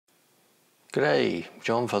G'day,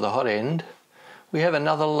 John for Thehotend. We have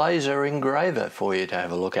another laser engraver for you to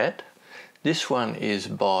have a look at. This one is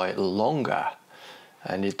by Longer,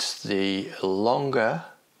 and it's the Longer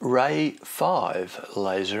RAY5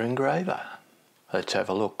 laser engraver. Let's have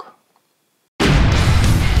a look.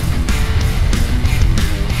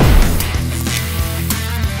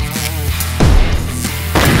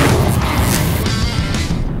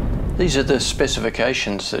 These are the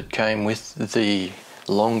specifications that came with the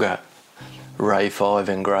Longer RAY5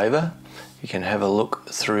 engraver. You can have a look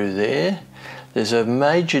through there. There's a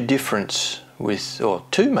major difference with, or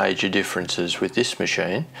two major differences with this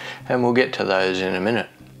machine, and we'll get to those in a minute.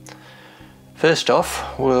 First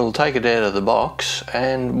off, we'll take it out of the box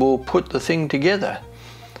and we'll put the thing together.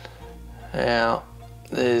 Now,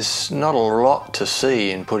 there's not a lot to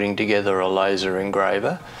see in putting together a laser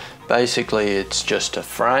engraver. Basically, it's just a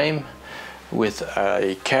frame with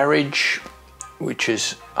a carriage which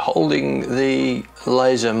is holding the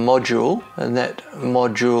laser module, and that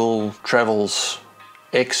module travels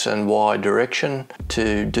X and Y direction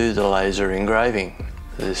to do the laser engraving.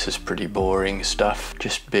 This is pretty boring stuff,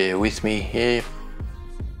 just bear with me here.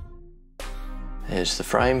 There's the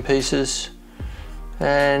frame pieces,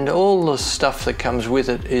 and all the stuff that comes with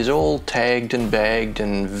it is all tagged and bagged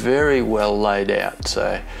and very well laid out,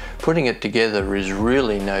 so putting it together is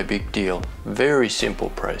really no big deal. Very simple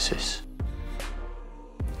process.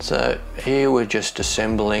 So here we're just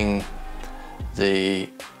assembling the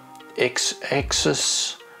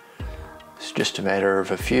XAxis. It's just a matter of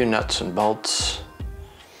a few nuts and bolts,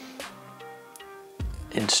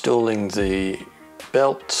 installing the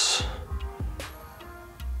belts,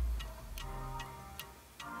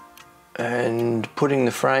 and putting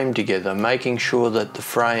the frame together, making sure that the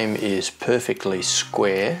frame is perfectly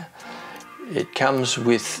square. It comes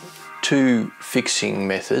with two fixing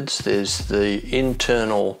methods. There's the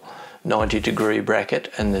internal 90-degree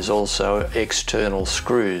bracket, and there's also external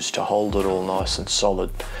screws to hold it all nice and solid.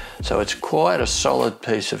 So it's quite a solid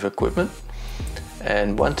piece of equipment,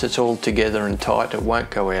 and once it's all together and tight, it won't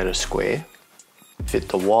go out of square. Fit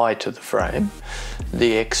the Y to the frame.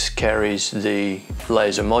 The X carries the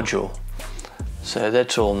laser module. So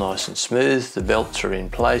that's all nice and smooth. The belts are in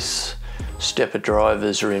place, stepper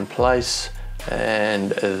drivers are in place,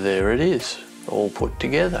 and there it is, all put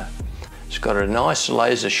together. It's got a nice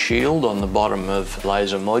laser shield on the bottom of the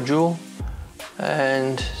laser module,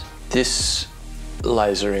 and this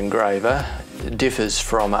laser engraver differs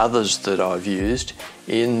from others that I've used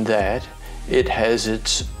in that it has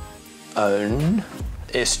its own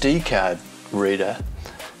SD card reader,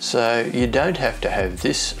 so you don't have to have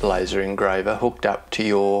this laser engraver hooked up to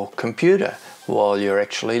your computer while you're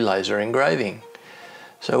actually laser engraving.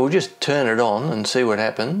 So we'll just turn it on and see what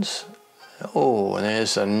happens. Oh, and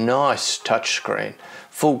there's a nice touch screen,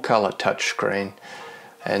 full color touch screen,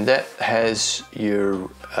 and that has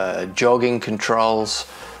your jogging controls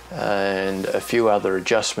and a few other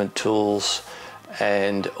adjustment tools,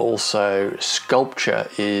 and also sculpture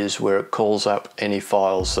is where it calls up any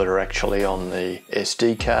files that are actually on the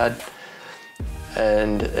SD card,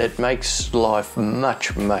 and it makes life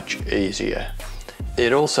much easier.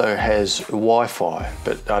 It also has Wi-Fi,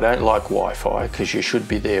 but I don't like Wi-Fi because you should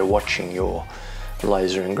be there watching your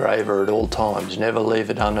laser engraver at all times. Never leave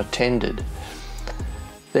it unattended.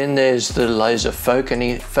 Then there's the laser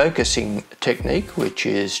focusing technique, which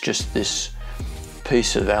is just this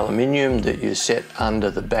piece of aluminium that you set under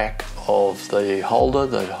the back of the holder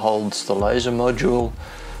that holds the laser module.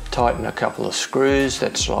 Tighten a couple of screws,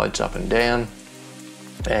 that slides up and down,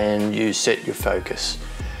 and you set your focus.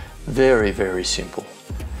 Very simple.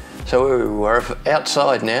 So we're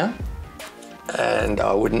outside now, and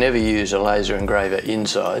I would never use a laser engraver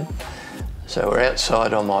inside. So we're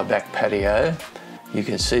outside on my back patio. You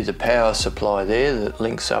can see the power supply there that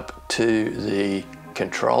links up to the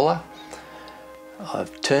controller.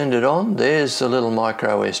 I've turned it on. There's the little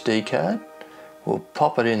micro SD card. We'll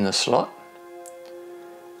pop it in the slot.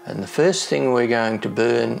 And the first thing we're going to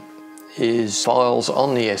burn is files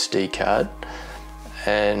on the SD card.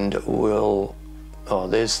 And we'll, oh,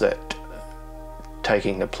 there's that,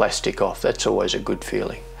 taking the plastic off. That's always a good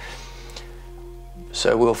feeling.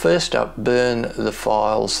 So we'll first up burn the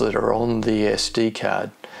files that are on the SD card.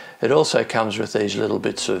 It also comes with these little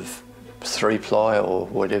bits of 3-ply or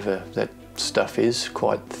whatever that stuff is,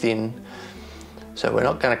 quite thin. So we're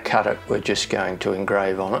not going to cut it, we're just going to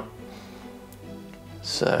engrave on it.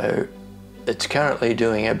 So it's currently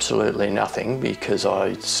doing absolutely nothing because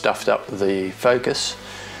I stuffed up the focus,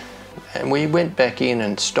 and we went back in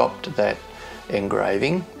and stopped that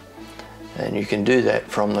engraving, and you can do that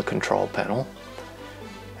from the control panel.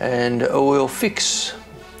 And we'll fix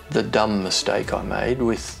the dumb mistake I made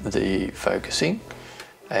with the focusing,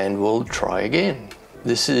 and we'll try again.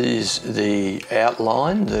 This is the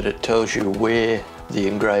outline that it tells you where the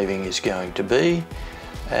engraving is going to be,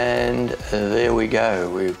 and there we go.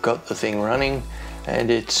 We've got the thing running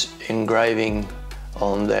and it's engraving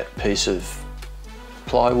on that piece of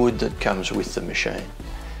plywood that comes with the machine.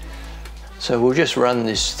 So we'll just run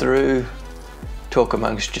this through, talk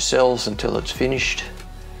amongst yourselves until it's finished.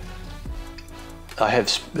 I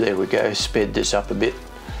have, there we go, sped this up a bit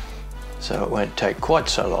so it won't take quite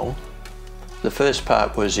so long. The first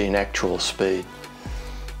part was in actual speed.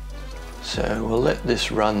 So we'll let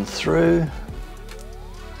this run through.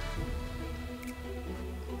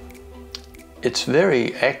 It's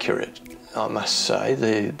very accurate, I must say.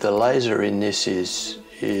 The laser in this is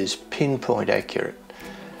pinpoint accurate.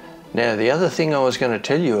 Now the other thing I was going to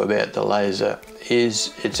tell you about the laser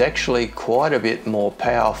is it's actually quite a bit more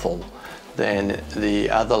powerful than the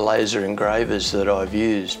other laser engravers that I've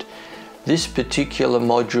used. This particular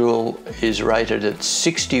module is rated at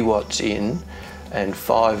 60 watts in and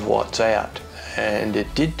 5 watts out, and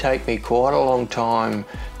it did take me quite a long time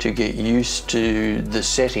to get used to the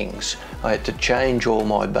settings. I had to change all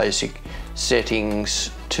my basic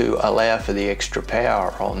settings to allow for the extra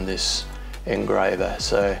power on this engraver,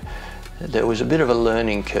 so there was a bit of a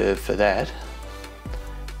learning curve for that.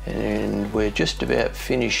 And we're just about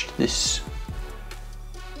finished this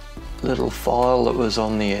little file that was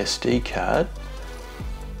on the SD card,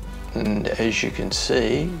 and as you can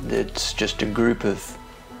see it's just a group of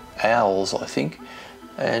owls, I think,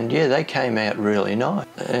 and yeah, they came out really nice.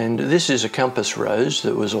 And this is a compass rose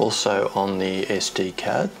that was also on the SD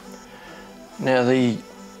card. Now the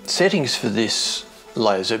settings for this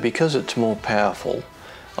laser, because it's more powerful,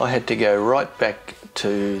 I had to go right back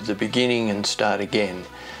to the beginning and start again.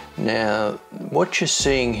 Now what you're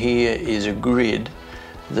seeing here is a grid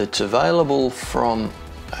that's available from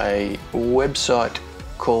a website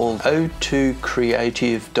called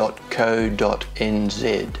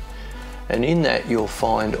o2creative.co.nz, and in that you'll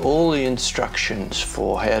find all the instructions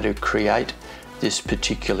for how to create this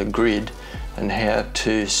particular grid and how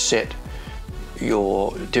to set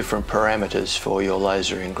your different parameters for your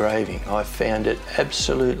laser engraving. I found it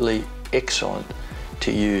absolutely excellent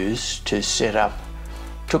to use to set up.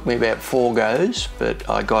 Took me about 4 goes, but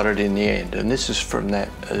I got it in the end, and this is from that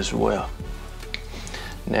as well.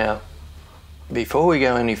 Now, before we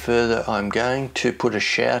go any further, I'm going to put a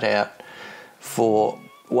shout out for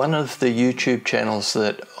one of the YouTube channels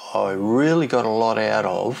that I really got a lot out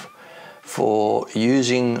of for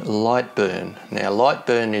using Lightburn. Now,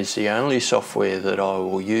 Lightburn is the only software that I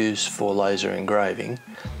will use for laser engraving,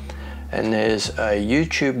 and there's a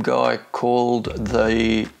YouTube guy called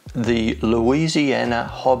the Louisiana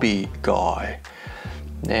Hobby Guy.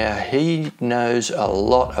 Now he knows a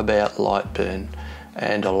lot about Lightburn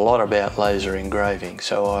and a lot about laser engraving,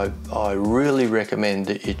 so I really recommend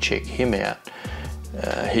that you check him out.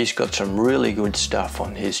 He's got some really good stuff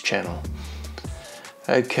on his channel.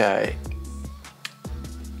 Okay,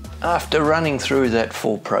 after running through that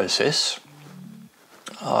full process,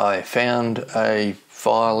 I found a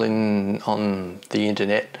file on the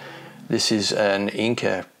internet. This is an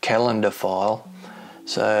Inca Calendar file.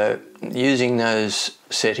 So using those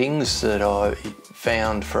settings that I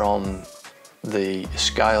found from the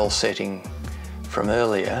scale setting from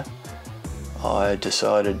earlier, I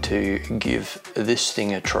decided to give this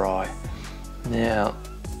thing a try. Now,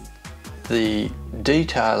 the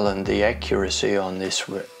detail and the accuracy on this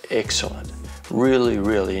were excellent. Really,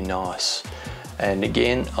 really nice. And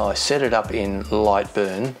again, I set it up in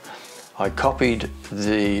Lightburn. I copied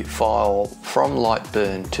the file from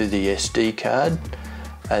Lightburn to the SD card,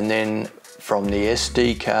 and then from the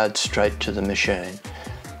SD card straight to the machine.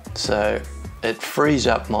 So it frees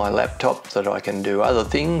up my laptop that I can do other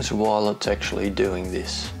things while it's actually doing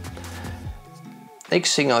this.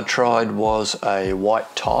 Next thing I tried was a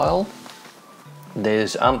white tile.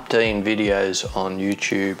 There's umpteen videos on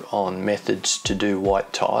YouTube on methods to do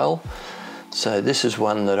white tile. So this is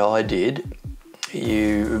one that I did.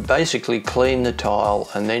 You basically clean the tile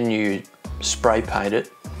and then you spray paint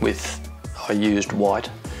it with, I used white.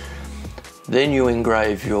 Then you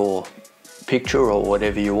engrave your picture or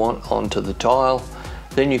whatever you want onto the tile.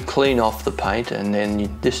 Then you clean off the paint, and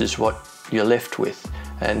then this is what you're left with.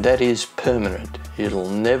 And that is permanent. It'll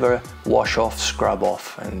never wash off, scrub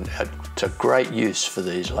off, and it's a great use for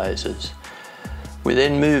these lasers. We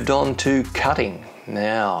then moved on to cutting.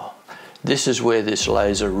 Now, this is where this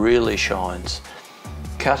laser really shines.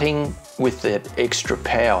 Cutting with that extra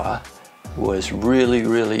power was really,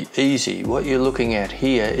 really easy. What you're looking at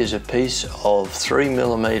here is a piece of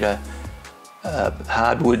 3mm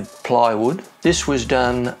hardwood plywood. This was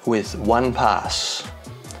done with one pass,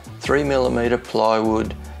 3mm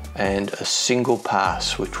plywood and a single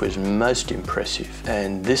pass, which was most impressive.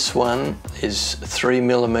 And this one is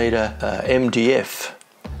 3mm MDF,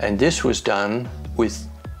 and this was done with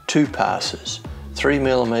two passes,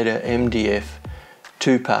 3mm MDF,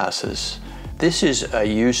 two passes. This is a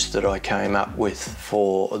use that I came up with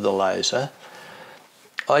for the laser.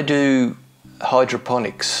 I do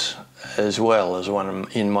hydroponics as well as one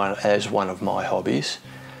of my hobbies,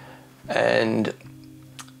 and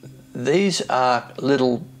these are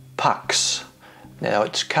little pucks. Now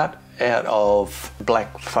it's cut out of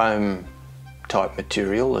black foam type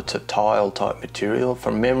material. It's a tile type material.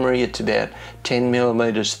 From memory, it's about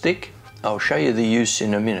 10mm thick. I'll show you the use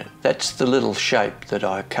in a minute. That's the little shape that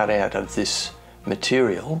I cut out of this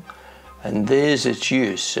material, and there's its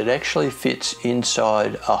use. It actually fits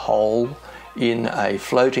inside a hole in a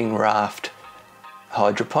floating raft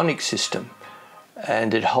hydroponic system,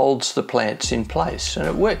 and it holds the plants in place, and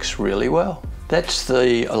it works really well. That's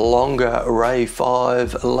the longer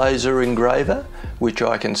RAY5 laser engraver, which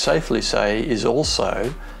I can safely say is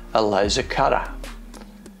also a laser cutter.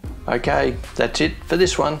 Okay, that's it for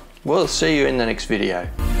this one. We'll see you in the next video.